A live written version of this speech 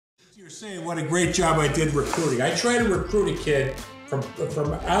You're saying what a great job I did recruiting. I tried to recruit a kid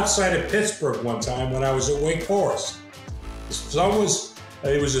from outside of Pittsburgh one time when I was at Wake Forest. He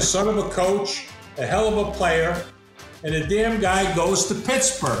was the son of a coach, a hell of a player, and the damn guy goes to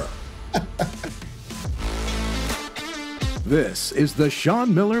Pittsburgh. This is the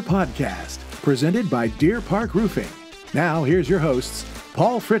Sean Miller Podcast, presented by Deer Park Roofing. Now, here's your hosts,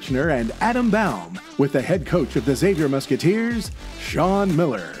 Paul Fritchner and Adam Baum, with the head coach of the Xavier Musketeers, Sean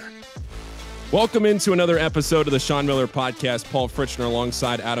Miller. Welcome into another episode of the Sean Miller Podcast. Paul Fritchner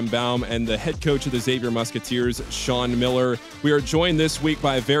alongside Adam Baum and the head coach of the Xavier Musketeers, Sean Miller. We are joined this week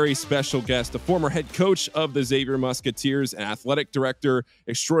by a very special guest, the former head coach of the Xavier Musketeers and athletic director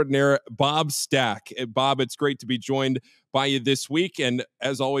extraordinaire, Bob Staak. Bob, it's great to be joined by you this week. And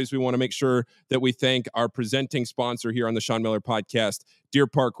as always, we want to make sure that we thank our presenting sponsor here on the Sean Miller Podcast, Deer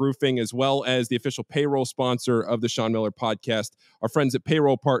Park Roofing, as well as the official payroll sponsor of the Sean Miller Podcast, our friends at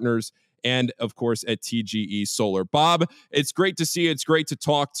Payroll Partners, and, of course, at TGE Solar. Bob, it's great to see you. It's great to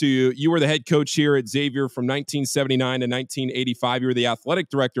talk to you. You were the head coach here at Xavier from 1979 to 1985. You were the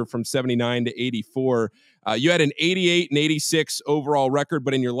athletic director from 79 to 84. You had an 88 and 86 overall record,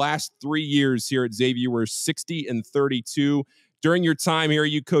 but in your last 3 years here at Xavier, you were 60 and 32. During your time here,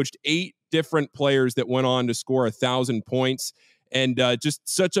 you coached 8 different players that went on to score 1,000 points, and just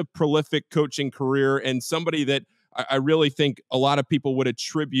such a prolific coaching career, and somebody that I really think a lot of people would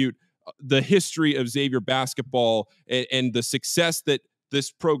attribute the history of Xavier basketball and the success that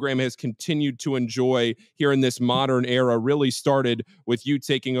this program has continued to enjoy here in this modern era really started with you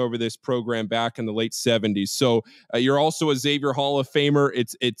taking over this program back in the late 70s. So you're also a Xavier Hall of Famer.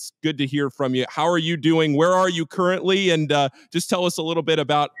 It's good to hear from you. How are you doing? Where are you currently? And just tell us a little bit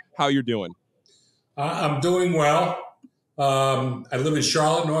about how you're doing. I'm doing well. I live in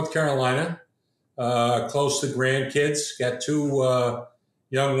Charlotte, North Carolina, close to grandkids. Got 2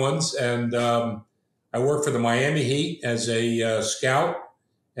 young ones, and I work for the Miami Heat as a scout,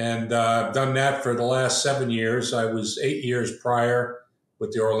 and I've done that for the last 7 years. I was 8 years prior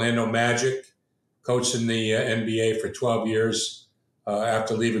with the Orlando Magic, coached in the NBA for 12 years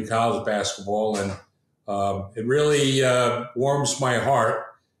after leaving college basketball, and it really warms my heart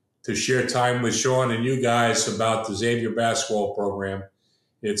to share time with Sean and you guys about the Xavier basketball program.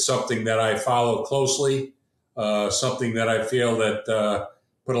 It's something that I follow closely, something that I feel that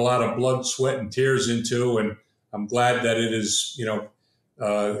put a lot of blood, sweat, and tears into, and I'm glad that it has,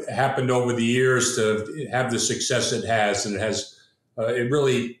 happened over the years to have the success it has, and it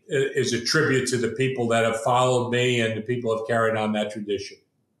really is a tribute to the people that have followed me and the people who have carried on that tradition.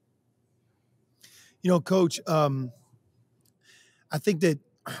 Coach, I think that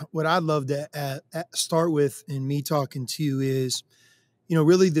what I'd love to start with in me talking to you is,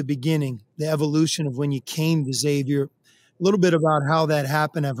 really the beginning, the evolution of when you came to Xavier. A little bit about how that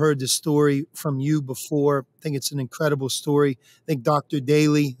happened. I've heard the story from you before. I think it's an incredible story. I think Dr.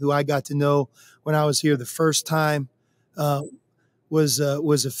 Daly, who I got to know when I was here the first time, was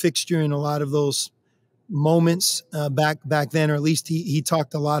a fixture in a lot of those moments back then, or at least he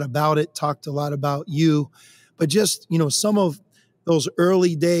talked a lot about it, talked a lot about you. But just, some of those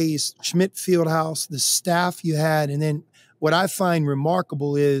early days, Schmidt Fieldhouse, the staff you had, and then what I find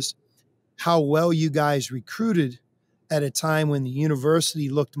remarkable is how well you guys recruited at a time when the university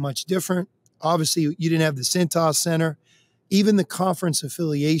looked much different. Obviously, you didn't have the Cintas Center, even the conference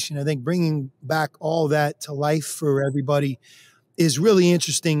affiliation. I think bringing back all that to life for everybody is really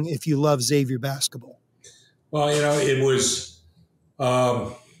interesting if you love Xavier basketball. Well, it was, I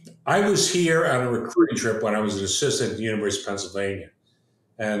was here on a recruiting trip when I was an assistant at the University of Pennsylvania.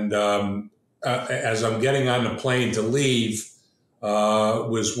 And as I'm getting on the plane to leave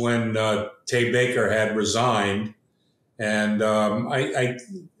was when Tay Baker had resigned. And on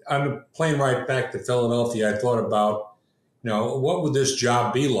the plane right back to Philadelphia, I thought about, what would this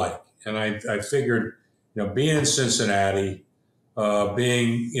job be like? And I figured, being in Cincinnati,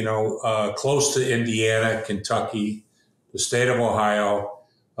 being, close to Indiana, Kentucky, the state of Ohio,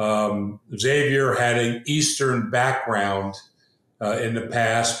 Xavier had an Eastern background in the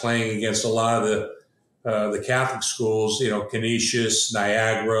past, playing against a lot of the Catholic schools, Canisius,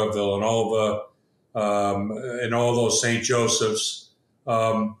 Niagara, Villanova, and all those St. Joseph's.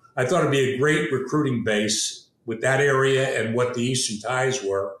 I thought it'd be a great recruiting base with that area and what the Eastern ties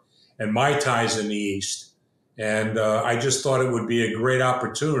were and my ties in the East. And I just thought it would be a great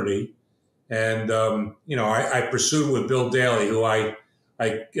opportunity. And, I pursued with Bill Daly, who I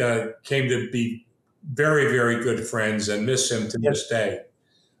came to be very, very good friends and miss him to this day.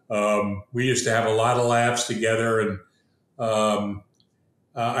 We used to have a lot of laughs together, and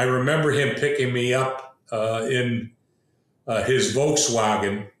I remember him picking me up in his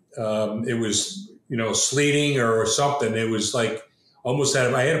Volkswagen it was, sleeting or something. It was like almost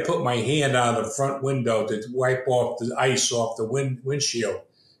I had to put my hand out the front window to wipe off the ice off the windshield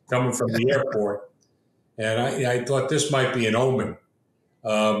coming from the airport. And I thought this might be an omen.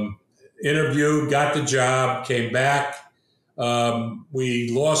 Interviewed, got the job, came back.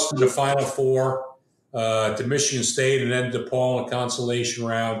 We lost in the Final Four to Michigan State and then DePaul in a consolation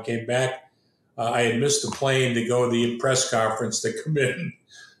round. Came back. I had missed the plane to go to the press conference to come in.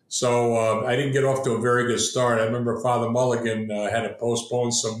 So I didn't get off to a very good start. I remember Father Mulligan had to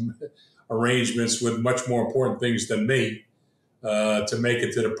postpone some arrangements with much more important things than me to make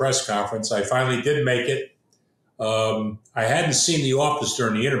it to the press conference. I finally did make it. I hadn't seen the office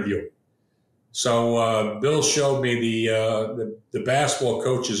during the interview. So Bill showed me the basketball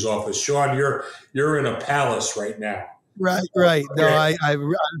coach's office. Sean, you're in a palace right now. Right. No,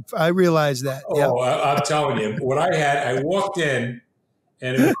 I realize that. Oh, yeah. I'm telling you, what I walked in,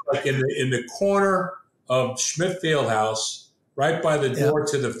 and it was like in the corner of Schmidt Fieldhouse, right by the door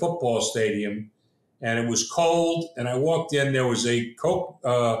to the football stadium, and it was cold. And I walked in. There was a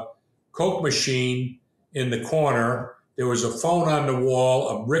Coke machine in the corner. There was a phone on the wall,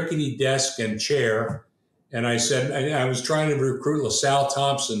 a rickety desk and chair. And I said, I was trying to recruit LaSalle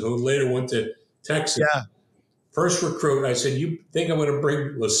Thompson, who later went to Texas. Yeah. First recruit. I said, you think I'm going to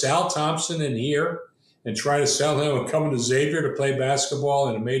bring LaSalle Thompson in here and try to sell him and come to Xavier to play basketball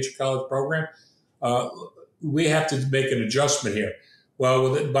in a major college program? We have to make an adjustment here.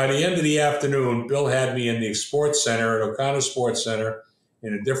 Well, by the end of the afternoon, Bill had me in the sports center at O'Connor Sports Center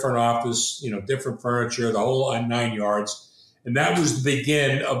in a different office, different furniture, the whole 9 yards. And that was the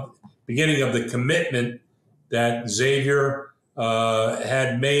beginning of the commitment that Xavier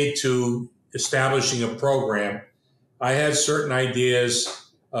had made to establishing a program. I had certain ideas.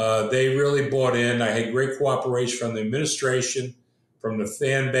 They really bought in. I had great cooperation from the administration, from the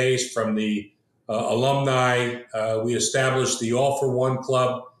fan base, from the alumni. We established the All for One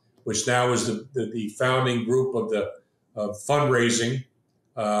Club, which now is the founding group of the fundraising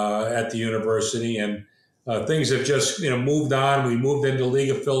at the university. And things have just moved on. We moved into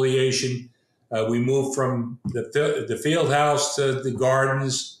league affiliation. We moved from the Fieldhouse to the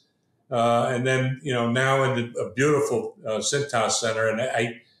Gardens. And then, now in a beautiful Cintas Center.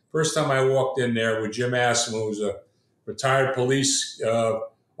 And first time I walked in there with Jim Assam, who was a retired police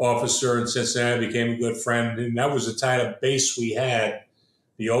officer in Cincinnati, became a good friend. And that was the type of base we had,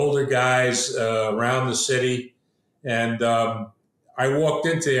 the older guys around the city. And I walked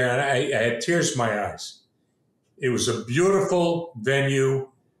into there and I had tears in my eyes. It was a beautiful venue.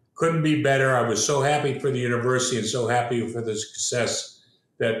 Couldn't be better. I was so happy for the university and so happy for the success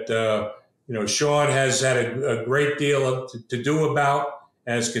that, Sean has had a great deal to do about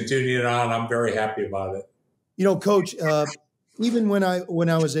and has continued on. I'm very happy about it. Coach, even when I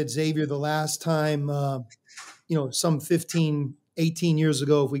was at Xavier the last time, some 15, 18 years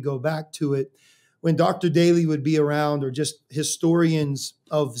ago, if we go back to it, when Dr. Daly would be around or just historians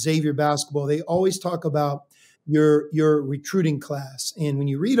of Xavier basketball, they always talk about your recruiting class. And when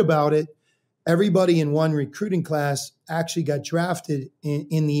you read about it, everybody in one recruiting class actually got drafted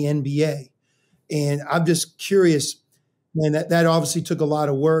in the NBA. And I'm just curious, man, that obviously took a lot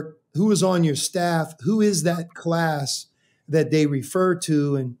of work. Who was on your staff? Who is that class that they refer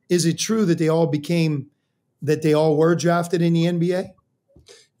to? And is it true that they all were drafted in the NBA?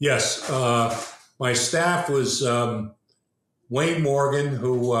 Yes. My staff was Wayne Morgan,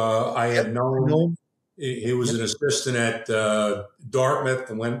 who I had known. He was an assistant at Dartmouth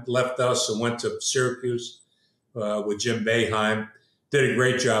and left us and went to Syracuse with Jim Boeheim. Did a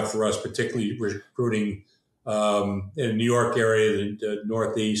great job for us, particularly recruiting in the New York area, the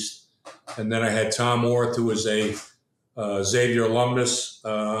Northeast. And then I had Tom Orth, who was a Xavier alumnus.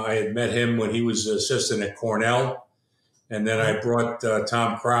 I had met him when he was assistant at Cornell. And then I brought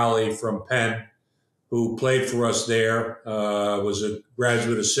Tom Crowley from Penn, who played for us there, was a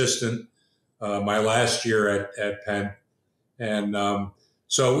graduate assistant my last year at Penn. And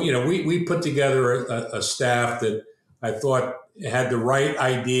so, we put together a staff that I thought had the right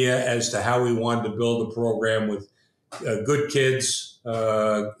idea as to how we wanted to build the program with good kids,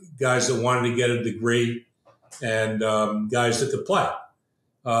 guys that wanted to get a degree, and guys that could play.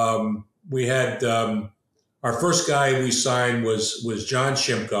 We had our first guy we signed was John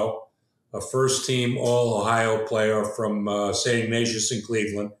Shimko, a first-team All-Ohio player from St. Ignatius in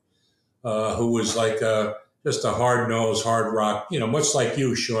Cleveland, who was like just a hard-nosed, hard rock, much like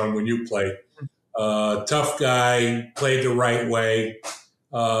you, Sean, when you played. Tough guy, played the right way,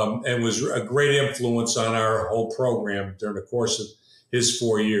 and was a great influence on our whole program during the course of his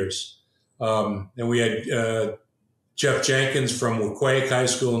 4 years. And we had Jeff Jenkins from Waquake High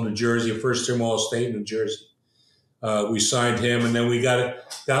School in New Jersey, first-team All-State in New Jersey. We signed him, and then we got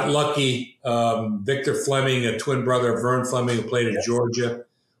lucky. Victor Fleming, a twin brother of Vern Fleming, who played in Georgia,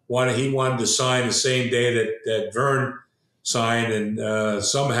 he wanted to sign the same day that Vern signed, and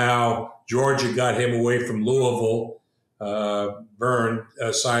somehow Georgia got him away from Louisville. Vern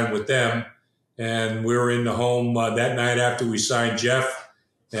signed with them, and we were in the home that night after we signed Jeff,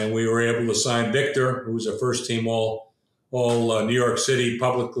 and we were able to sign Victor, who was a first-team all New York City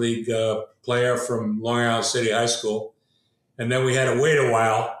Public League player from Long Island City High School. And then we had to wait a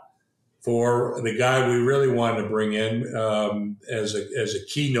while for the guy we really wanted to bring in as a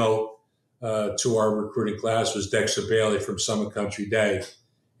keynote to our recruiting class was Dexter Bailey from Summit Country Day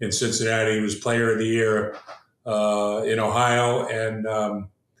in Cincinnati. He was Player of the Year in Ohio, and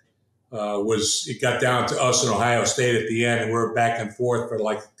it got down to us in Ohio State at the end, and we were back and forth for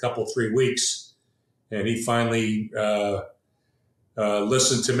like a couple, 3 weeks. And he finally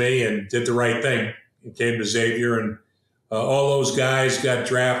listened to me and did the right thing. He came to Xavier, and all those guys got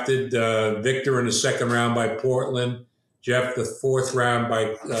drafted. Victor in the second round by Portland, Jeff the fourth round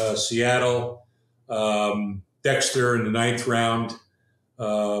by Seattle, Dexter in the ninth round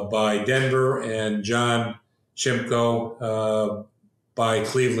by Denver, and John Shimko by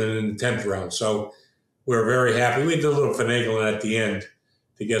Cleveland in the 10th round. So we're very happy. We did a little finagling at the end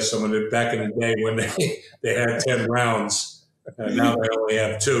to get some of it back in the day when they had 10 rounds. Now they only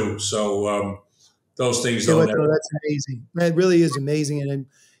have 2. So those things don't happen. That's amazing. It really is amazing. And,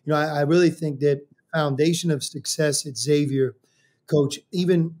 I really think that the foundation of success at Xavier, Coach,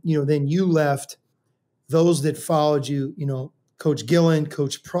 even, then you left, those that followed you, Coach Gillen,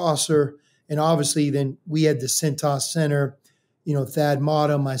 Coach Prosser, and obviously then we had the Cintas Center, Thad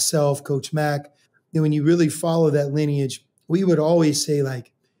Mata, myself, Coach Mack. And when you really follow that lineage, we would always say,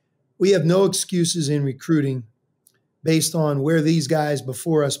 like, we have no excuses in recruiting based on where these guys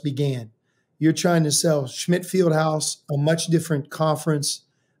before us began. You're trying to sell Schmidt Fieldhouse, a much different conference,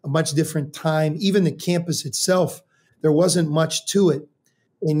 a much different time. Even the campus itself, there wasn't much to it.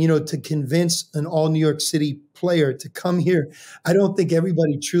 And, to convince an all New York City player to come here, I don't think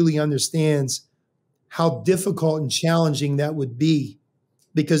everybody truly understands how difficult and challenging that would be,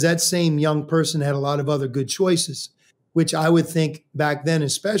 because that same young person had a lot of other good choices, which I would think back then,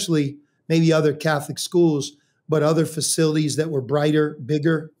 especially maybe other Catholic schools, but other facilities that were brighter,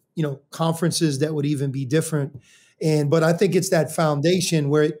 bigger, conferences that would even be different. But I think it's that foundation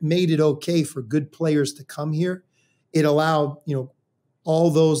where it made it okay for good players to come here. It allowed,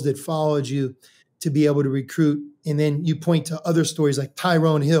 all those that followed you to be able to recruit. And then you point to other stories like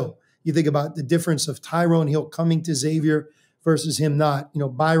Tyrone Hill. You think about the difference of Tyrone Hill coming to Xavier versus him not,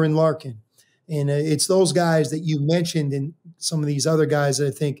 Byron Larkin. And it's those guys that you mentioned and some of these other guys that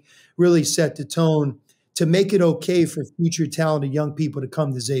I think really set the tone to make it okay for future talented young people to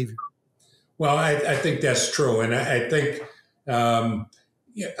come to Xavier. Well, I think that's true. And I think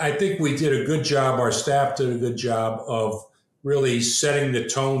we did a good job, our staff did a good job of really setting the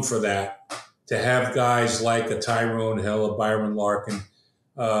tone for that, to have guys like a Tyrone Hill, a Byron Larkin,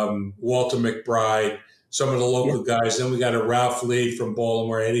 Walter McBride, some of the local guys. Then we got a Ralph Lee from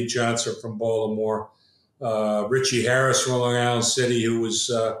Baltimore, Eddie Johnson from Baltimore, Richie Harris from Long Island City, who was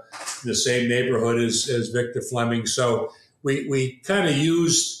in the same neighborhood as Victor Fleming. So we kind of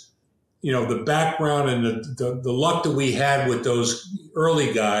used, the background and the luck that we had with those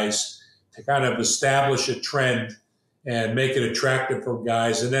early guys to kind of establish a trend and make it attractive for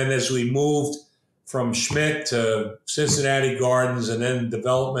guys. And then as we moved from Schmidt to Cincinnati Gardens and then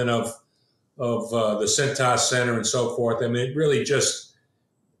development of the Cintas Center and so forth, I mean, it really just,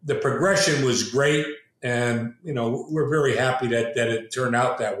 the progression was great. And, we're very happy that it turned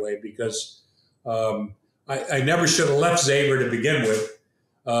out that way, because I never should have left Xavier to begin with.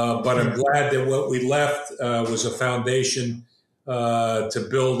 But I'm glad that what we left was a foundation to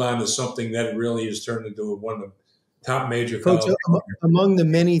build on to something that really has turned into one of the top major Coach, colleges. Among the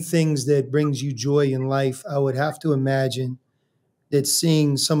many things that brings you joy in life, I would have to imagine that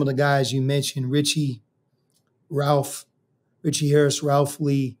seeing some of the guys you mentioned, Richie Harris, Ralph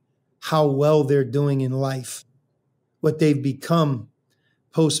Lee, how well they're doing in life, what they've become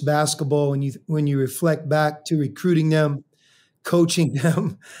post-basketball, when you reflect back to recruiting them, coaching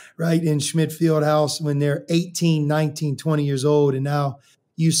them, right, in Schmidt Fieldhouse when they're 18, 19, 20 years old, and now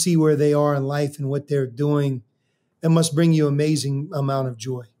you see where they are in life and what they're doing. It must bring you amazing amount of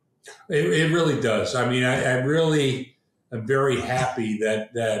joy. It really does. I mean, I really am very happy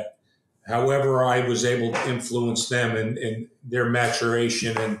that however I was able to influence them in their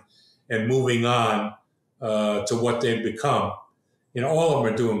maturation and moving on to what they've become. All of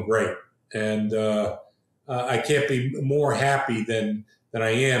them are doing great. And I can't be more happy than I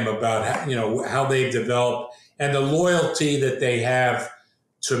am about how they've developed and the loyalty that they have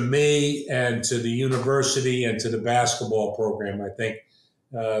to me and to the university and to the basketball program. I think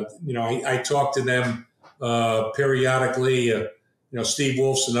I talk to them periodically. Steve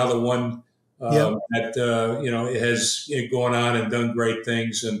Wolf's another one that has gone on and done great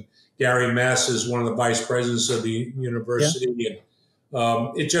things, and Gary Mass is one of the vice presidents of the university, and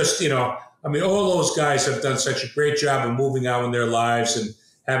it just all those guys have done such a great job of moving out in their lives and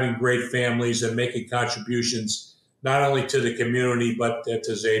having great families and making contributions not only to the community but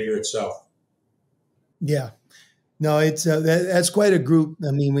to Xavier itself. Yeah, no, it's that's quite a group.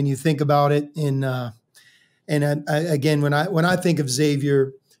 I mean, when you think about it, again, when I think of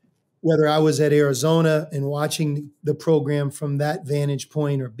Xavier, whether I was at Arizona and watching the program from that vantage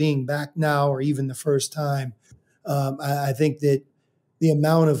point, or being back now, or even the first time, I think that the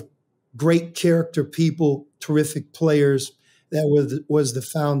amount of great character people, terrific players, that was the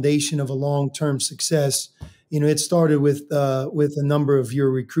foundation of a long-term success. It started with a number of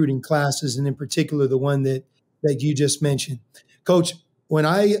your recruiting classes, and in particular the one that you just mentioned. Coach, when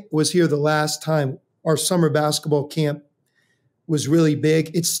I was here the last time, our summer basketball camp was really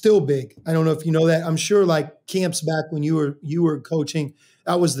big. It's still big. I don't know if you know that. I'm sure like camps back when you were coaching,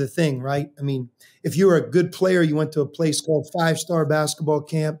 that was the thing, right? I mean, if you were a good player, you went to a place called 5-Star Basketball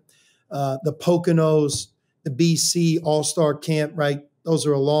Camp, the Poconos, the BC All-Star Camp, right? Those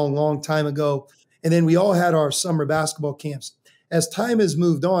are a long, long time ago. And then we all had our summer basketball camps. As time has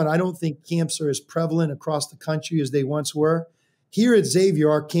moved on, I don't think camps are as prevalent across the country as they once were. Here at Xavier,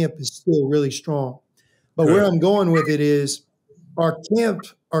 our camp is still really strong. But where I'm going with it is our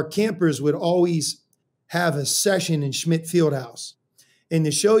campers would always have a session in Schmidt Fieldhouse. And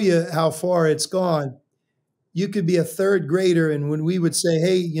to show you how far it's gone, you could be a third grader, and when we would say,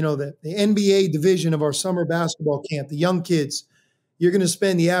 hey, the NBA division of our summer basketball camp, the young kids, you're going to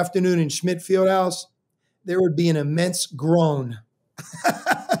spend the afternoon in Schmidt Fieldhouse, there would be an immense groan.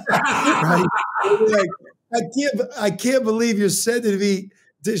 Right? Like, I can't believe you're sending me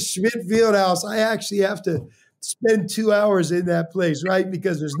to Schmidt Fieldhouse. I actually have to spend 2 hours in that place, right?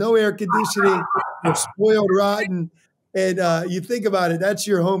 Because there's no air conditioning, they're spoiled rotten. And you think about it, that's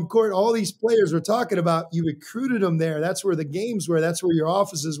your home court. All these players we're talking about, you recruited them there. That's where the games were. That's where your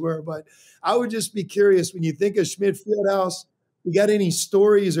offices were. But I would just be curious, when you think of Schmidt Fieldhouse, you got any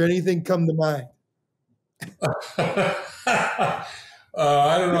stories or anything come to mind? I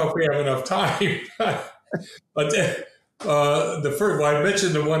don't know if we have enough time. But the first one, I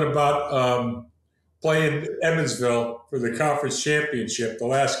mentioned the one about playing Evansville for the conference championship, the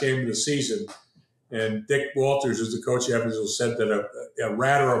last game of the season. And Dick Walters, who's the coach of Evansville, said that a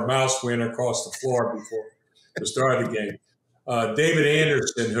rat or a mouse ran across the floor before the start of the game. David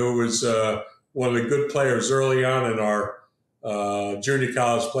Anderson, who was one of the good players early on in our junior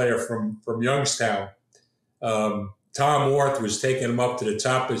college player from Youngstown, Tom Orth was taking him up to the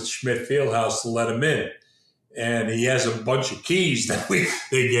top of Schmidt Fieldhouse to let him in. And he has a bunch of keys that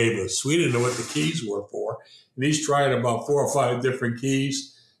they gave us. We didn't know what the keys were for. And he's trying about 4 or 5 different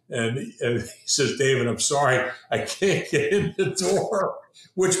keys. And he says, David, I'm sorry, I can't get in the door,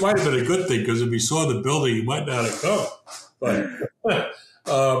 which might have been a good thing, because if he saw the building, he might not have come. But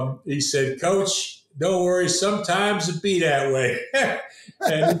he said, Coach, don't worry, sometimes it be that way.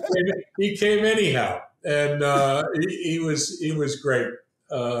 And he came anyhow. And he was great.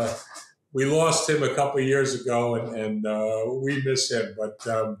 We lost him a couple of years ago, and we miss him. But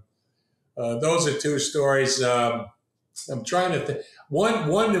those are 2 stories. I'm trying to think.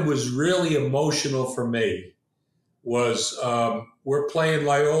 One that was really emotional for me was we're playing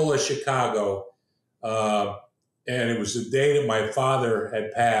Loyola Chicago, and it was the day that my father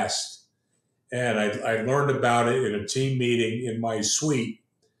had passed, and I learned about it in a team meeting in my suite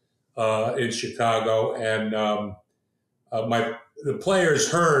in Chicago, and the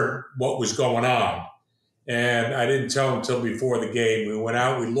players heard what was going on, and I didn't tell them until before the game. We went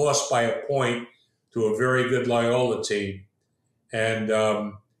out, we lost by a point to a very good Loyola team. And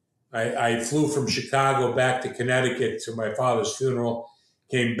I flew from Chicago back to Connecticut to my father's funeral,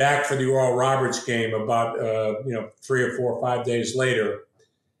 came back for the Oral Roberts game about 3 or 4 or 5 days later.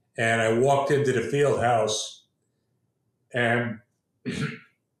 And I walked into the field house and,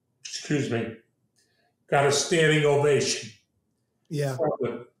 excuse me, got a standing ovation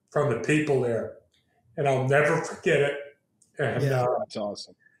from the people there. And I'll never forget it. And that's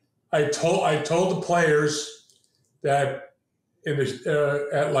awesome. I told the players that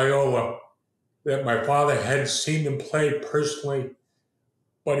at Loyola that my father hadn't seen them play personally,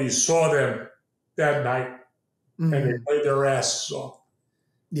 but he saw them that night, and they played their asses off.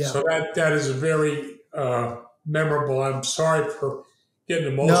 Yeah. So that is a very memorable. I'm sorry for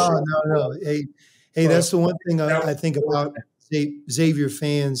getting emotional. No. Hey, that's the one thing I think about Xavier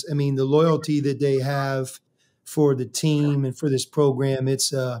fans. I mean, the loyalty that they have for the team and for this program,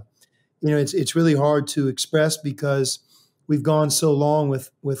 it's really hard to express because we've gone so long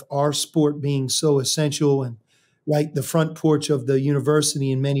with our sport being so essential and right the front porch of the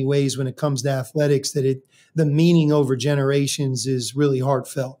university in many ways when it comes to athletics, that the meaning over generations is really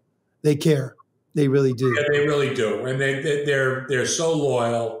heartfelt. They care. They really do. Yeah, they really do. And they're so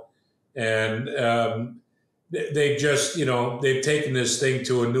loyal, and they've just, they've taken this thing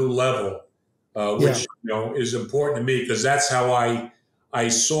to a new level, which, is important to me because that's how I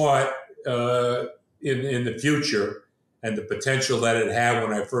saw it in the future and the potential that it had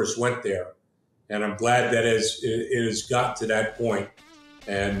when I first went there. And I'm glad that it has got to that point.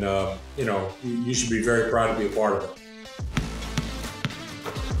 And, you should be very proud to be a part of it.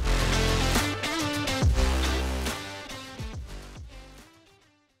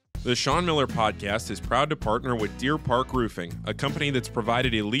 The Sean Miller Podcast is proud to partner with Deer Park Roofing, a company that's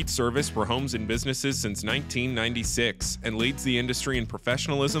provided elite service for homes and businesses since 1996 and leads the industry in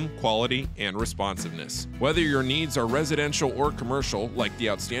professionalism, quality, and responsiveness. Whether your needs are residential or commercial, like the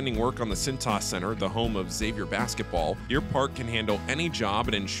outstanding work on the Cintas Center, the home of Xavier Basketball, Deer Park can handle any job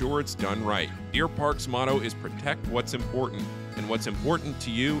and ensure it's done right. Deer Park's motto is protect what's important, and what's important to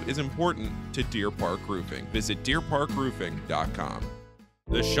you is important to Deer Park Roofing. Visit deerparkroofing.com.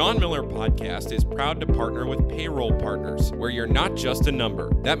 The Sean Miller Podcast is proud to partner with Payroll Partners, where you're not just a number.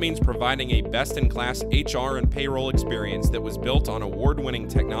 That means providing a best-in-class HR and payroll experience that was built on award-winning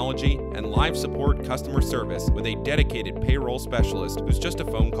technology and live support customer service with a dedicated payroll specialist who's just a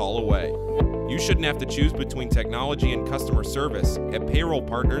phone call away. You shouldn't have to choose between technology and customer service. At Payroll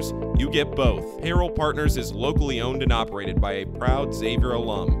Partners, you get both. Payroll Partners is locally owned and operated by a proud Xavier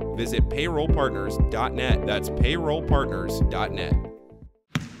alum. Visit payrollpartners.net. That's payrollpartners.net.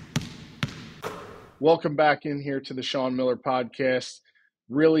 Welcome back in here to the Sean Miller Podcast.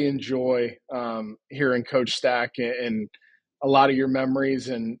 Really enjoy hearing Coach Staak and a lot of your memories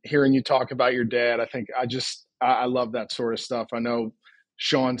and hearing you talk about your dad. I think I love that sort of stuff. I know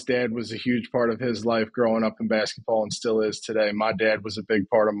Sean's dad was a huge part of his life growing up in basketball and still is today. My dad was a big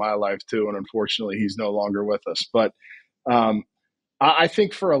part of my life too, and unfortunately he's no longer with us. But I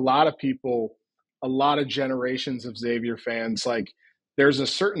think for a lot of people, a lot of generations of Xavier fans, like there's a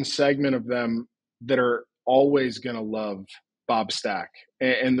certain segment of them that are always going to love Bob Staak.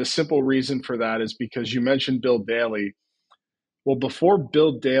 And the simple reason for that is because you mentioned Bill Daly. Well, before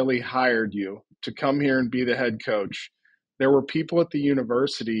Bill Daly hired you to come here and be the head coach, there were people at the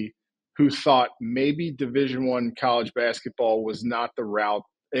university who thought maybe Division I college basketball was not the route.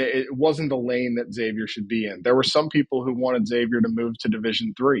 It wasn't the lane that Xavier should be in. There were some people who wanted Xavier to move to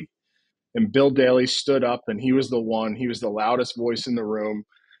Division III. And Bill Daly stood up, and he was the one. He was the loudest voice in the room.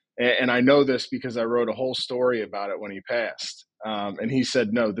 And I know this because I wrote a whole story about it when he passed. And he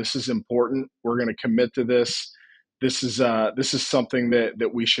said, no, this is important. We're going to commit to this. This is something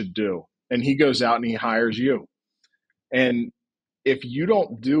that we should do. And he goes out and he hires you. And if you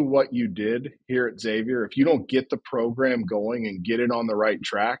don't do what you did here at Xavier, if you don't get the program going and get it on the right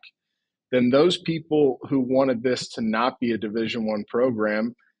track, then those people who wanted this to not be a Division I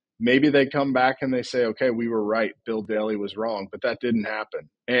program, maybe they come back and they say, okay, we were right. Bill Daly was wrong, but that didn't happen.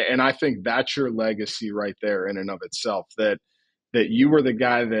 And I think that's your legacy right there in and of itself, that you were the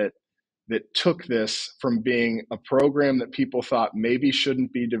guy that took this from being a program that people thought maybe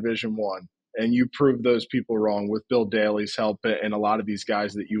shouldn't be Division I, and you proved those people wrong with Bill Daly's help and a lot of these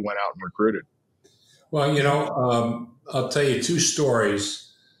guys that you went out and recruited. Well, I'll tell you two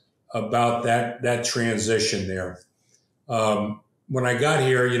stories about that transition there. When I got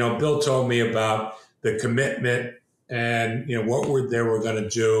here, Bill told me about the commitment and, what they were going to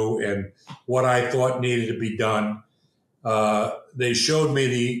do and what I thought needed to be done. They showed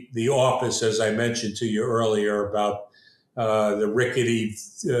me the office, as I mentioned to you earlier, about the rickety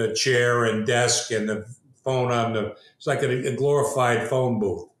chair and desk and the phone it's like a glorified phone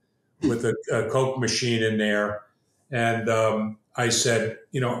booth with a Coke machine in there. And I said,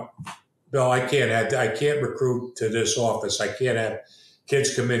 Bill, I can't recruit to this office. I can't have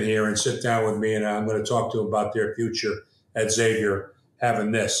kids come in here and sit down with me and I'm going to talk to them about their future at Xavier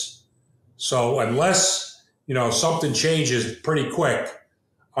having this. So unless, something changes pretty quick,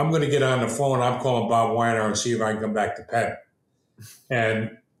 I'm going to get on the phone. I'm calling Bob Weiner and see if I can come back to Penn.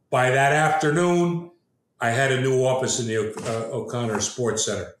 And by that afternoon, I had a new office in the O'Connor Sports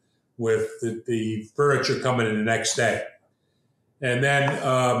Center with the furniture coming in the next day. And then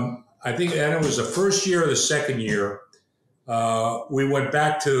I think it was the first year or the second year, we went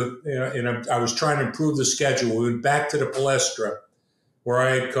back to, I was trying to improve the schedule. We went back to the Palestra, where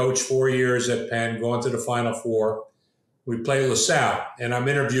I had coached 4 years at Penn, going to the Final Four. We played LaSalle, and I'm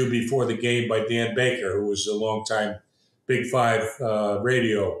interviewed before the game by Dan Baker, who was a longtime Big Five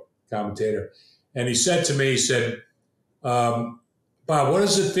radio commentator. And he said to me, Bob, what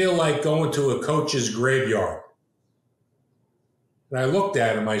does it feel like going to a coach's graveyard? And I looked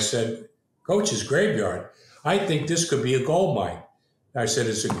at him, I said, coach's graveyard? I think this could be a gold mine. I said,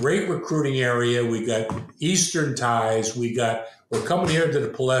 it's a great recruiting area. We got Eastern ties. We're coming here to the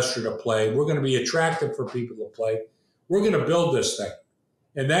Palestra to play. We're going to be attractive for people to play. We're going to build this thing.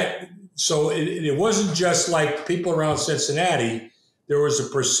 And so it wasn't just like people around Cincinnati. There was a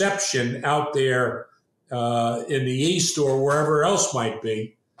perception out there in the East or wherever else might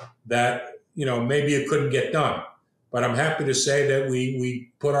be that, maybe it couldn't get done. But I'm happy to say that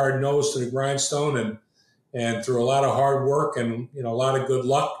we put our nose to the grindstone and through a lot of hard work and, a lot of good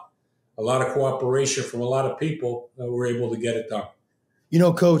luck, a lot of cooperation from a lot of people, we're able to get it done.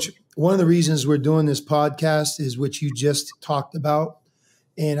 Coach, one of the reasons we're doing this podcast is what you just talked about.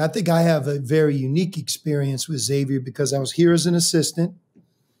 And I think I have a very unique experience with Xavier because I was here as an assistant.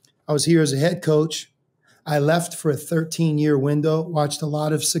 I was here as a head coach. I left for a 13-year window, watched a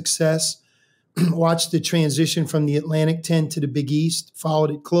lot of success, watched the transition from the Atlantic 10 to the Big East,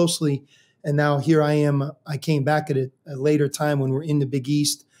 followed it closely. And now here I am. I came back at a later time when we're in the Big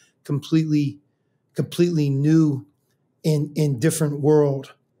East, completely new in different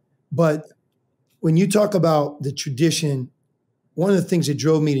world. But when you talk about the tradition, one of the things that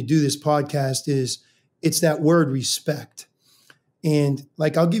drove me to do this podcast is it's that word respect. And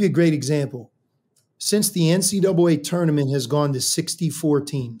I'll give you a great example. Since the NCAA tournament has gone to 64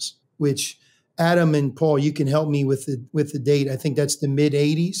 teams, which Adam and Paul, you can help me with the date. I think that's the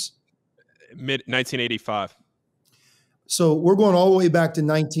mid-'80s. Mid-1985. So we're going all the way back to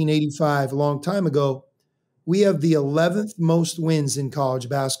 1985, a long time ago. We have the 11th most wins in college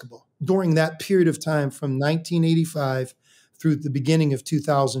basketball during that period of time from 1985 through the beginning of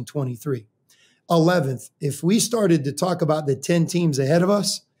 2023. 11th. If we started to talk about the 10 teams ahead of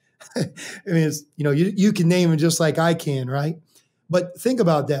us, I mean, it's, you can name them just like I can, right? But think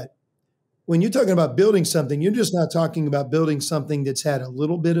about that. When you're talking about building something, you're just not talking about building something that's had a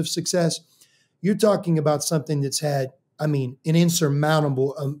little bit of success. You're talking about something that's had, an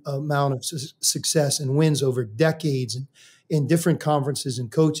insurmountable amount of success and wins over decades and in different conferences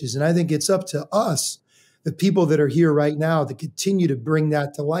and coaches. And I think it's up to us, the people that are here right now, to continue to bring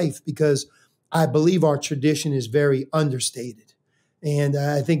that to life, because I believe our tradition is very understated. And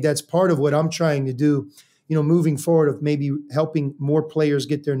I think that's part of what I'm trying to do, moving forward, of maybe helping more players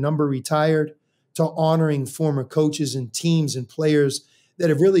get their number retired, to honoring former coaches and teams and players that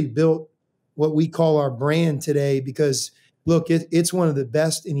have really built what we call our brand today, because look, it's one of the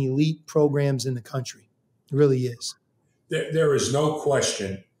best and elite programs in the country. It really is. There is no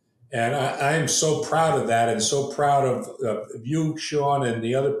question. And I am so proud of that, and so proud of you, Sean, and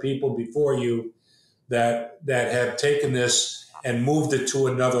the other people before you that have taken this and moved it to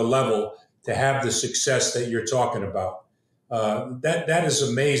another level to have the success that you're talking about. That is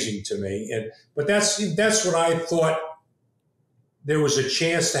amazing to me. But that's what I thought there was a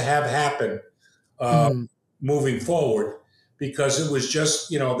chance to have happen moving forward, because it was just,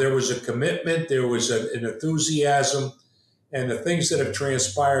 there was a commitment, there was an enthusiasm, and the things that have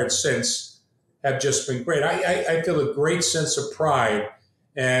transpired since have just been great. I feel a great sense of pride.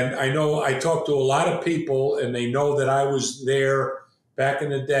 And I know I talked to a lot of people, and they know that I was there back in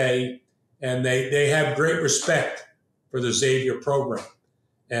the day, and they have great respect for the Xavier program.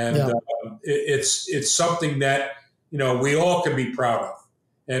 And it's something that, we all can be proud of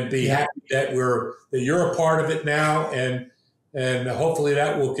and be happy that you're a part of it now. And hopefully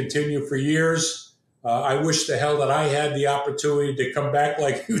that will continue for years. I wish the hell that I had the opportunity to come back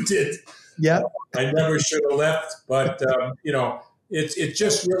like you did. Yeah. I never should have left, but it's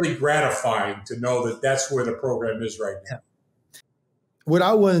just really gratifying to know that that's where the program is right now. What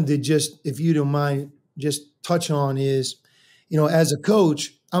I wanted to just, if you don't mind, just touch on is, as a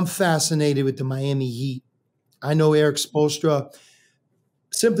coach, I'm fascinated with the Miami Heat. I know Eric Spoelstra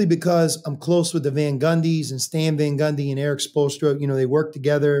simply because I'm close with the Van Gundys, and Stan Van Gundy and Eric Spoelstra. They work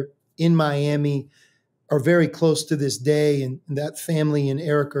together in Miami, are very close to this day, and that family and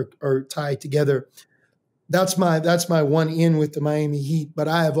Eric are tied together. That's my one in with the Miami Heat. But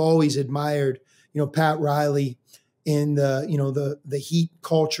I have always admired, Pat Riley and the Heat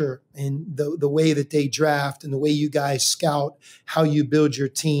culture and the way that they draft and the way you guys scout, how you build your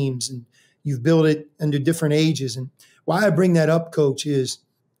teams, and you've built it under different ages. And why I bring that up, Coach, is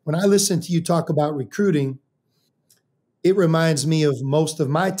when I listen to you talk about recruiting, it reminds me of most of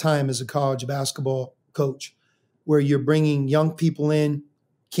my time as a college basketball coach, where you're bringing young people in,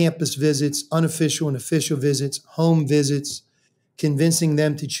 campus visits, unofficial and official visits, home visits, convincing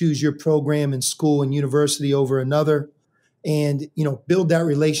them to choose your program in school and university over another, and, build that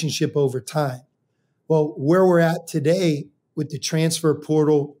relationship over time. Well, where we're at today with the transfer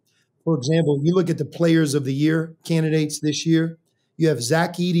portal, for example, you look at the players of the year candidates this year, you have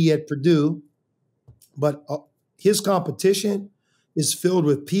Zach Edey at Purdue, but his competition is filled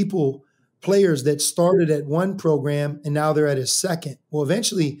with players that started at one program and now they're at his second. Well,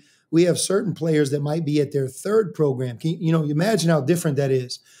 eventually we have certain players that might be at their third program. You imagine how different that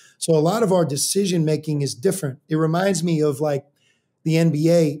is. So a lot of our decision-making is different. It reminds me of like the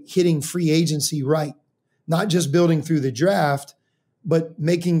NBA hitting free agency right, not just building through the draft, but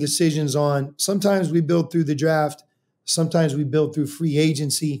making decisions on sometimes we build through the draft, sometimes we build through free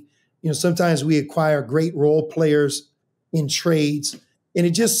agency. Sometimes we acquire great role players in trades. And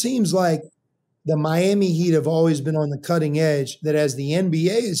it just seems like the Miami Heat have always been on the cutting edge, that as the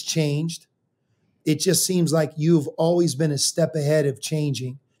NBA has changed, it just seems like you've always been a step ahead of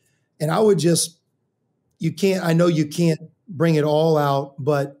changing. And I know you can't bring it all out,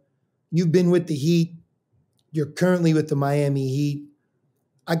 but you've been with the Heat. You're currently with the Miami Heat.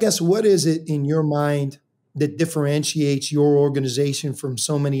 I guess what is it in your mind that differentiates your organization from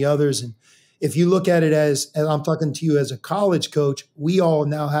so many others? And if you look at it as I'm talking to you as a college coach, we all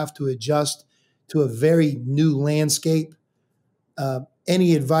now have to adjust to a very new landscape.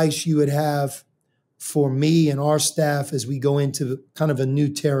 Any advice you would have for me and our staff as we go into kind of a new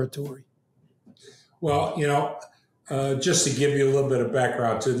territory? Well, just to give you a little bit of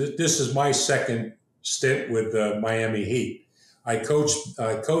background too, this is my second stint with the Miami Heat. I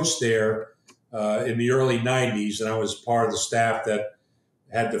coached there in the early 90s, and I was part of the staff that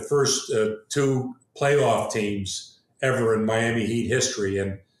had the first two playoff teams ever in Miami Heat history,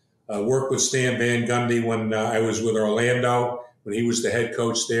 and worked with Stan Van Gundy when I was with Orlando, when he was the head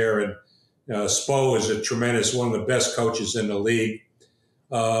coach there, and Spo is one of the best coaches in the league.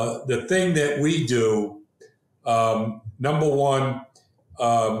 The thing that we do, number one,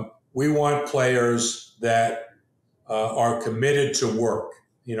 we want players that are committed to work.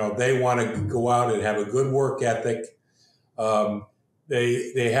 They want to go out and have a good work ethic.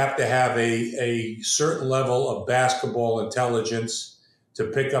 They have to have a certain level of basketball intelligence to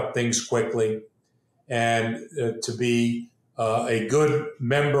pick up things quickly, and to be a good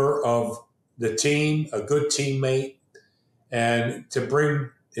member of the team, a good teammate, and to bring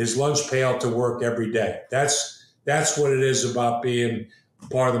his lunch pail to work every day. That's what it is about being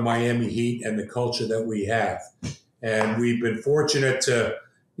part of the Miami Heat and the culture that we have. And we've been fortunate to,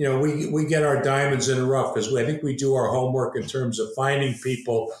 we get our diamonds in the rough, because I think we do our homework in terms of finding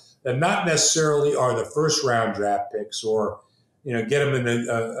people that not necessarily are the first round draft picks, or get them in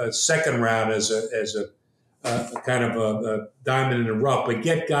a second round as a kind of a diamond in the rough, but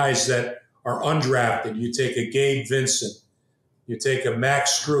get guys that are undrafted. You take a Gabe Vincent, you take a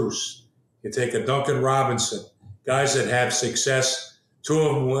Max Strus, you take a Duncan Robinson, guys that have success. Two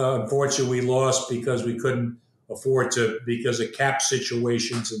of them, unfortunately, we lost because we couldn't afford to, because of cap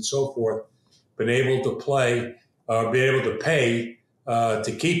situations and so forth, been able to play, be able to pay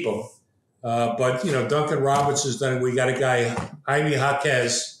to keep them. But, Duncan Robinson's done it. We got a guy, Jaime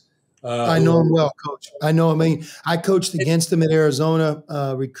Jaquez. I know him well, Coach. I know him. I coached against him at Arizona,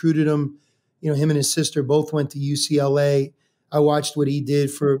 recruited him. Him and his sister both went to UCLA. I watched what he did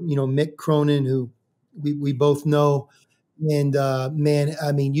for, Mick Cronin, who we both know. And,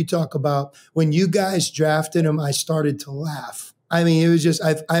 man, you talk about when you guys drafted him, I started to laugh. It was just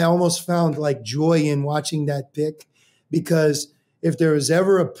I almost found like joy in watching that pick, because if there was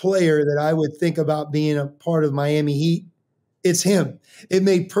ever a player that I would think about being a part of Miami Heat, it's him. It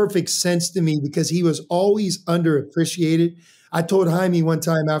made perfect sense to me because he was always underappreciated. I told Jaime one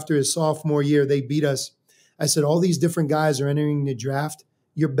time after his sophomore year, they beat us. I said, all these different guys are entering the draft.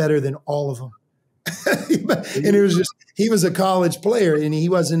 You're better than all of them. And it was just, he was a college player and he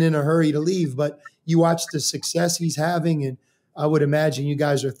wasn't in a hurry to leave, but you watch the success he's having, and I would imagine you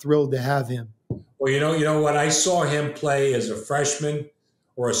guys are thrilled to have him. Well, you know what? I saw him play as a freshman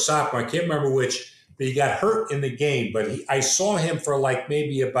or a sophomore. I can't remember which, but he got hurt in the game. But I saw him for like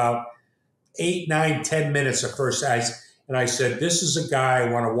maybe about 8, 9, 10 minutes at first. And I said, this is a guy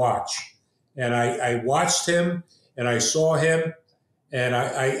I want to watch. And I watched him and I saw him, and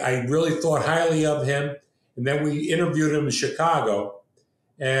I really thought highly of him. And then we interviewed him in Chicago.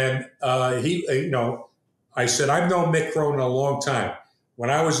 And I said, I've known Mick Cronin a long time. When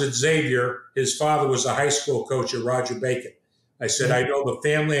I was at Xavier, his father was a high school coach at Roger Bacon. I said, I know the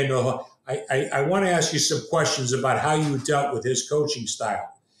family. I want to ask you some questions about how you dealt with his coaching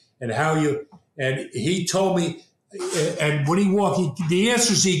style and and he told me, and when the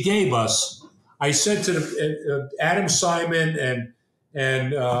answers he gave us, I said to Adam Simon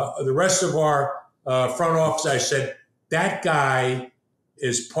and the rest of our front office, I said, that guy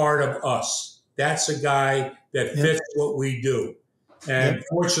is part of us. That's a guy that fits what we do. And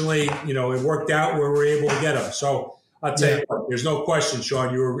fortunately, it worked out where we were able to get him. So I'll tell you what, there's no question,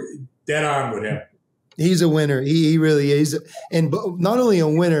 Sean, you were dead on with him. He's a winner. He really is. And not only a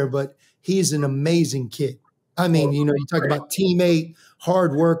winner, but he's an amazing kid. I mean, you talk about teammate,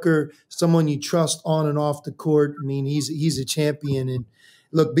 hard worker, someone you trust on and off the court. I mean, he's a champion. And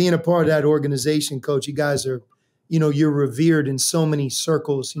look, being a part of that organization, Coach, you guys are, you're revered in so many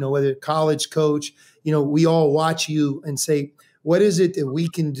circles, whether college coach, we all watch you and say, what is it that we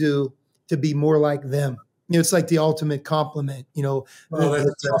can do to be more like them? It's like the ultimate compliment, Well,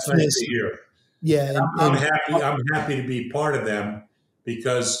 that's nice to hear. Yeah. I'm happy to be part of them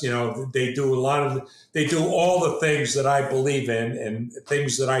because, they do all the things that I believe in and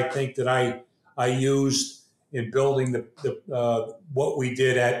things that I think that I used in building the what we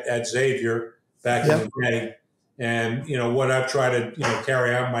did at Xavier back in the day. And, what I've tried to,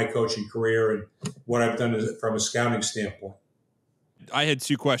 carry on my coaching career and what I've done from a scouting standpoint. I had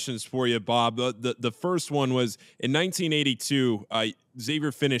two questions for you, Bob. The first one was in 1982,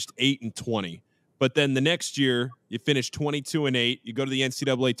 Xavier finished 8-20, but then the next year you finished 22-8. You go to the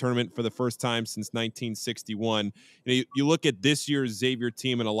NCAA tournament for the first time since 1961. You look at this year's Xavier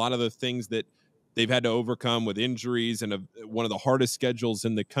team and a lot of the things that they've had to overcome with injuries and one of the hardest schedules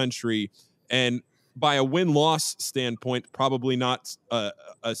in the country. And by a win-loss standpoint, probably not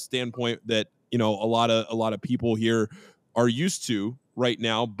a standpoint that a lot of people here are used to right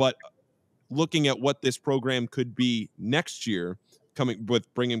now, but looking at what this program could be next year, coming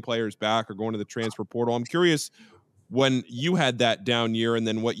with bringing players back or going to the transfer portal, I'm curious when you had that down year and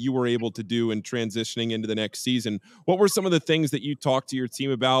then what you were able to do in transitioning into the next season. What were some of the things that you talked to your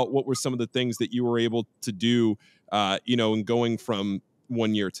team about? What were some of the things that you were able to do, in going from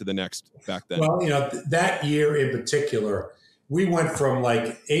one year to the next back then? Well, that year in particular, we went from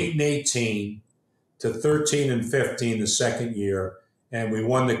like 8-18 to 13-15 the second year, and we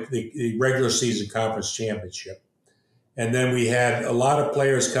won the regular season conference championship. And then we had a lot of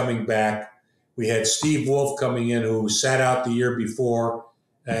players coming back. We had Steve Wolf coming in who sat out the year before,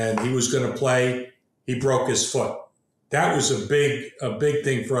 and he was going to play. He broke his foot. That was a big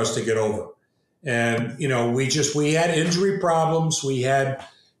thing for us to get over. And, we had injury problems. We had,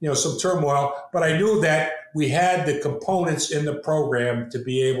 some turmoil, but I knew that we had the components in the program to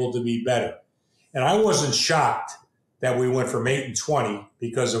be able to be better. And I wasn't shocked that we went from 8-20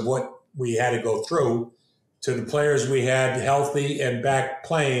 because of what we had to go through to the players we had healthy and back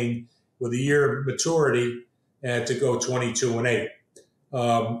playing with a year of maturity and to go 22-8.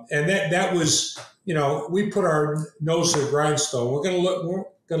 And that was, we put our nose to the grindstone. We're going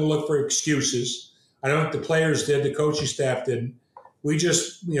to look for excuses. I don't know if the players did, the coaching staff didn't. We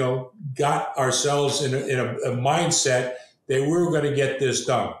just, got ourselves in a mindset that we were going to get this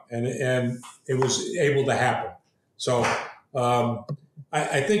done, and it was able to happen. So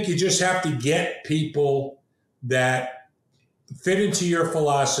I think you just have to get people that fit into your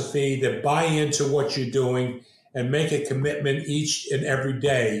philosophy, that buy into what you're doing, and make a commitment each and every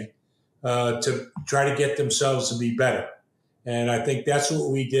day to try to get themselves to be better. And I think that's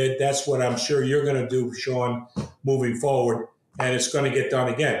what we did. That's what I'm sure you're going to do, Sean, moving forward, and it's going to get done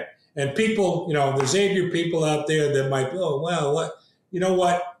again. And people, the Xavier people out there that might be, oh, well, what? You know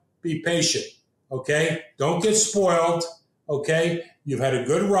what? Be patient, okay? Don't get spoiled, okay? You've had a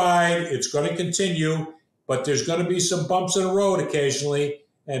good ride. It's going to continue, but there's going to be some bumps in the road occasionally,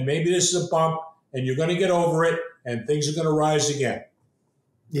 and maybe this is a bump, and you're going to get over it, and things are going to rise again.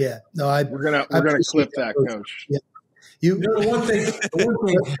 Yeah. No, we're gonna clip that, Coach. Yeah. The one thing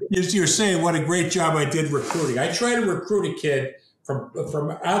you're saying, what a great job I did recruiting. I tried to recruit a kid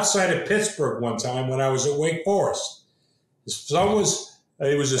from outside of Pittsburgh one time when I was at Wake Forest. He was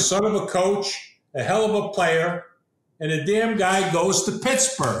the son of a coach, a hell of a player, and the damn guy goes to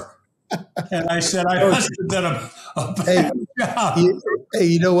Pittsburgh. And I said, I must have done a bad job. Hey,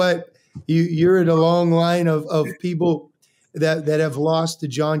 you know what? You're in a long line of people that have lost to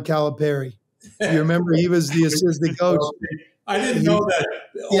John Calipari. You remember he was the assistant coach. I didn't know that.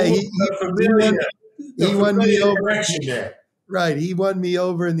 Yeah, he won me over. There. Right, he won me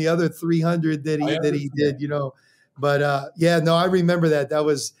over in the other 300 that he did. But I remember that. That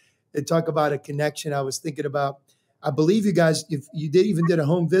was, talk about a connection. I was thinking about. I believe you guys, if you even did a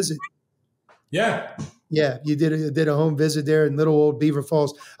home visit. Yeah. Yeah, you did a home visit there in little old Beaver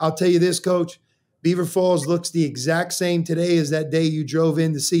Falls. I'll tell you this, Coach. Beaver Falls looks the exact same today as that day you drove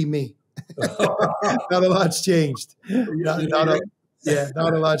in to see me. Not a lot's changed. Not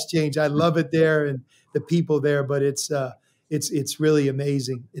a lot's changed. I love it there and the people there, but it's really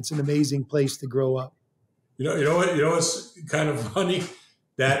amazing. It's an amazing place to grow up. You know what's kind of funny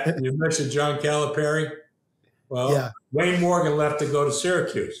that you mentioned John Calipari. Well, yeah. Wayne Morgan left to go to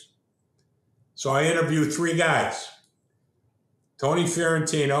Syracuse, so I interviewed 3 guys. Tony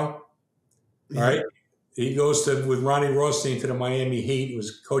Fiorentino. All right. He goes with Ronnie Rothstein to the Miami Heat. He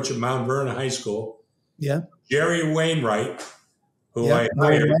was coach at Mount Vernon High School. Yeah. Jerry Wainwright, who I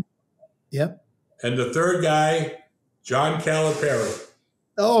hired. Yep. And the 3rd guy, John Calipari.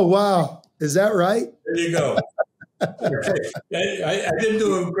 Oh, wow. Is that right? There you go. I didn't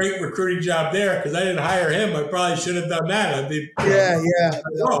do a great recruiting job there because I didn't hire him. I probably should have done that. Yeah.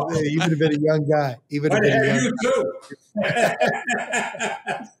 You would have been a young guy. You too.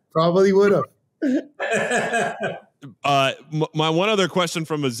 Probably would have. My one other question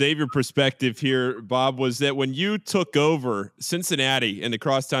from a Xavier perspective here, Bob, was that when you took over Cincinnati in the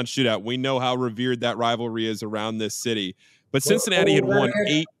Crosstown Shootout, we know how revered that rivalry is around this city. But Cincinnati had won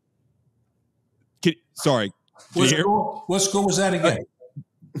 8. Sorry. What school was that again?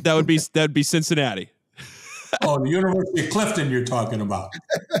 That'd be Cincinnati. Oh, the University of Clifton you're talking about.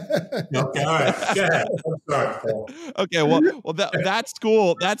 Okay, all right. Go ahead. I'm sorry, Paul. Okay, well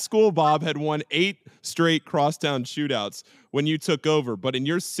that school, Bob, had won 8 straight Crosstown shootouts when you took over. But in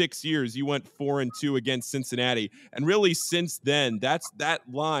your 6 years, you went 4-2 against Cincinnati. And really since then, that's that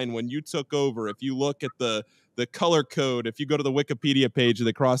line when you took over. If you look at the color code, if you go to the Wikipedia page of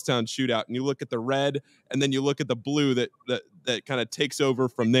the Crosstown Shootout and you look at the red and then you look at the blue that kind of takes over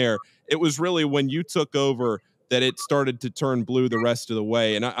from there, it was really when you took over that it started to turn blue the rest of the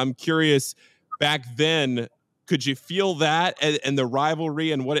way. And I'm curious, back then, could you feel that and the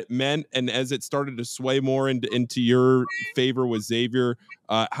rivalry and what it meant? And as it started to sway more into your favor with Xavier,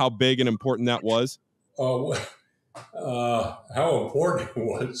 how big and important that was? Oh, how important it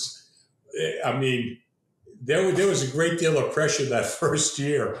was. I mean, there was a great deal of pressure that first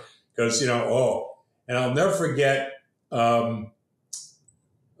year because, and I'll never forget, I'm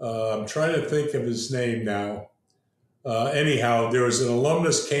trying to think of his name now. Anyhow, there was an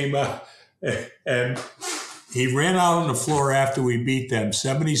alumnus came up and he ran out on the floor after we beat them,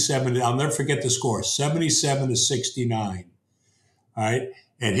 77. I'll never forget the score, 77-69. All right.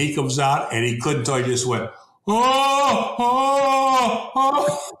 And he comes out and he couldn't talk. He just went, oh, oh,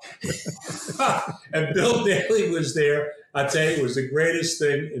 oh. And Bill Daly was there. I tell you, it was the greatest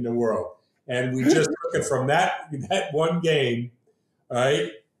thing in the world. And we just took it from that one game, all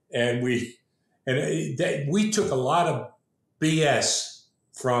right? And we took a lot of BS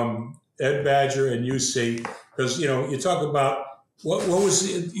from Ed Badger and UC because, you talk about what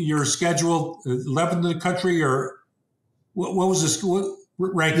was your schedule, 11th in the country, or what was the school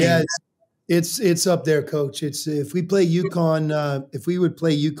ranking? Yeah, it's up there, Coach. It's if we play UConn, if we would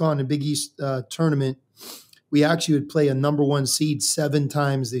play UConn in Big East tournament, we actually would play a number 1 seed 7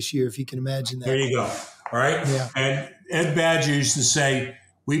 times this year, if you can imagine that. There you go. All right. Yeah. And Ed Badger used to say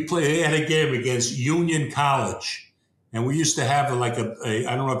they had a game against Union College, and we used to have I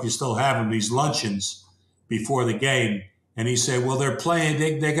don't know if you still have them, these luncheons before the game, and he said, well, they're playing,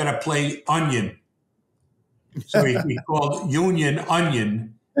 they got to play Onion. So he called Union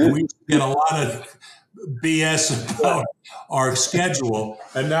Onion. And we used to get a lot of BS about our schedule.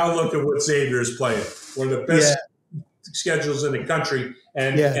 And now look at what Xavier is playing. One of the best schedules in the country.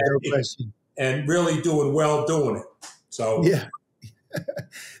 And really doing well doing it. So yeah.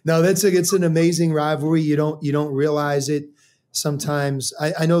 No, it's an amazing rivalry. You don't realize it sometimes.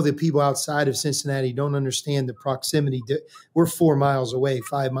 I know that people outside of Cincinnati don't understand the proximity. We're 4 miles away,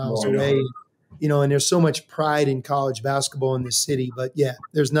 5 miles away. And there's so much pride in college basketball in this city, but yeah,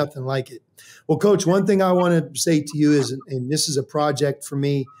 there's nothing like it. Well, Coach, one thing I want to say to you is, and this is a project for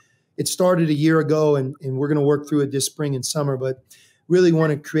me, it started a year ago and we're going to work through it this spring and summer, but really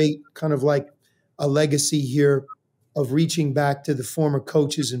want to create kind of like a legacy here of reaching back to the former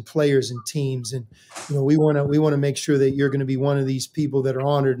coaches and players and teams. And, we want to make sure that you're going to be one of these people that are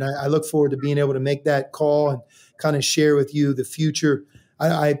honored. And I look forward to being able to make that call and kind of share with you the future.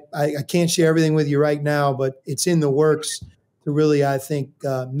 I can't share everything with you right now, but it's in the works to really, I think,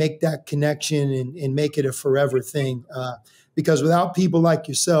 make that connection and make it a forever thing. Because without people like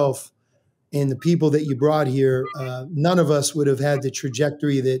yourself and the people that you brought here, none of us would have had the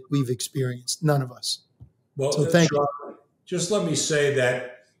trajectory that we've experienced. None of us. Well, so thank you. Just let me say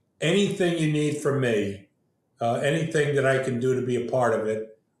that anything you need from me, anything that I can do to be a part of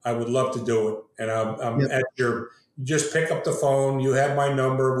it, I would love to do it. And I'm Yep. at you just pick up the phone. You have my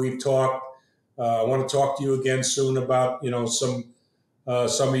number. We've talked. I want to talk to you again soon about,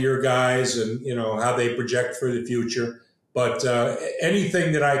 some of your guys and, how they project for the future. But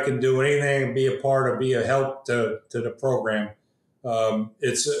anything that I can do, anything I can be a part of, be a help to the program,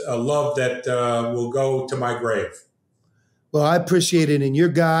 it's a love that will go to my grave. Well, I appreciate it. And your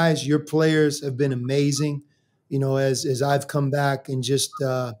guys, your players have been amazing. As I've come back and just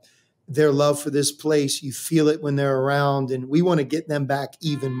their love for this place, you feel it when they're around, and we want to get them back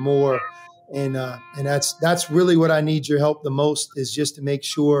even more. And that's really what I need your help the most, is just to make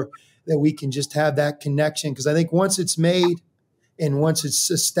sure that we can just have that connection. Because I think once it's made and once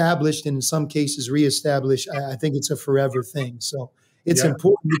it's established, and in some cases reestablished, I think it's a forever thing. So it's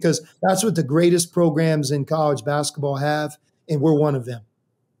important, because that's what the greatest programs in college basketball have, and we're one of them.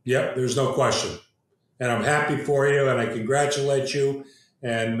 Yep, there's no question. And I'm happy for you, and I congratulate you.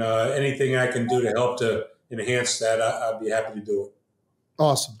 And anything I can do to help to enhance that, I'd be happy to do it.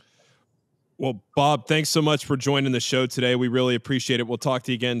 Awesome. Well, Bob, thanks so much for joining the show today. We really appreciate it. We'll talk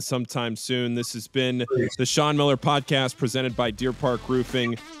to you again sometime soon. This has been the Sean Miller Podcast, presented by Deer Park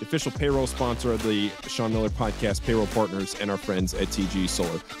Roofing, the official payroll sponsor of the Sean Miller Podcast, Payroll Partners, and our friends at TG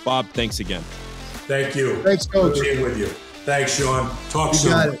Solar. Bob, thanks again. Thank you. Thanks, Coach. Good being with you. Thanks, Sean. Talk You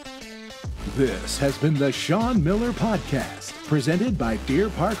soon. got it. This has been the Sean Miller Podcast, presented by Deer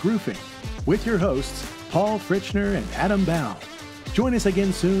Park Roofing, with your hosts, Paul Fritchner and Adam Baum. Join us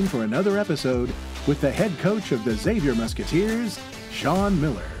again soon for another episode with the head coach of the Xavier Musketeers, Sean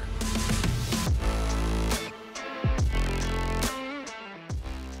Miller.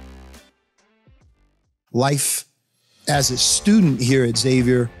 Life as a student here at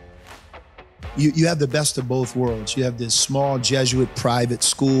Xavier, you have the best of both worlds. You have this small Jesuit private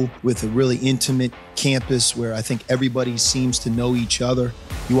school with a really intimate campus where I think everybody seems to know each other.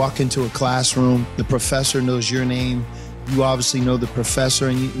 You walk into a classroom, the professor knows your name. You obviously know the professor,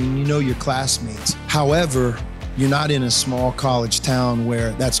 and you know your classmates. However, you're not in a small college town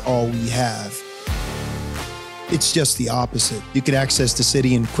where that's all we have. It's just the opposite. You can access the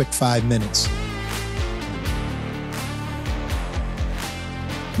city in quick 5 minutes.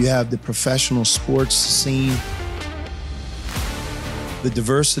 You have the professional sports scene, the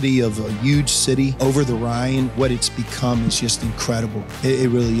diversity of a huge city over the Rhine. What it's become is just incredible. It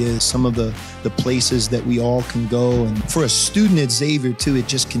really is. Some of the places that we all can go. And for a student at Xavier too, it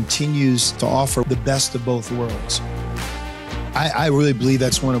just continues to offer the best of both worlds. I really believe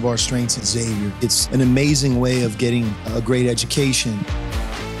that's one of our strengths at Xavier. It's an amazing way of getting a great education.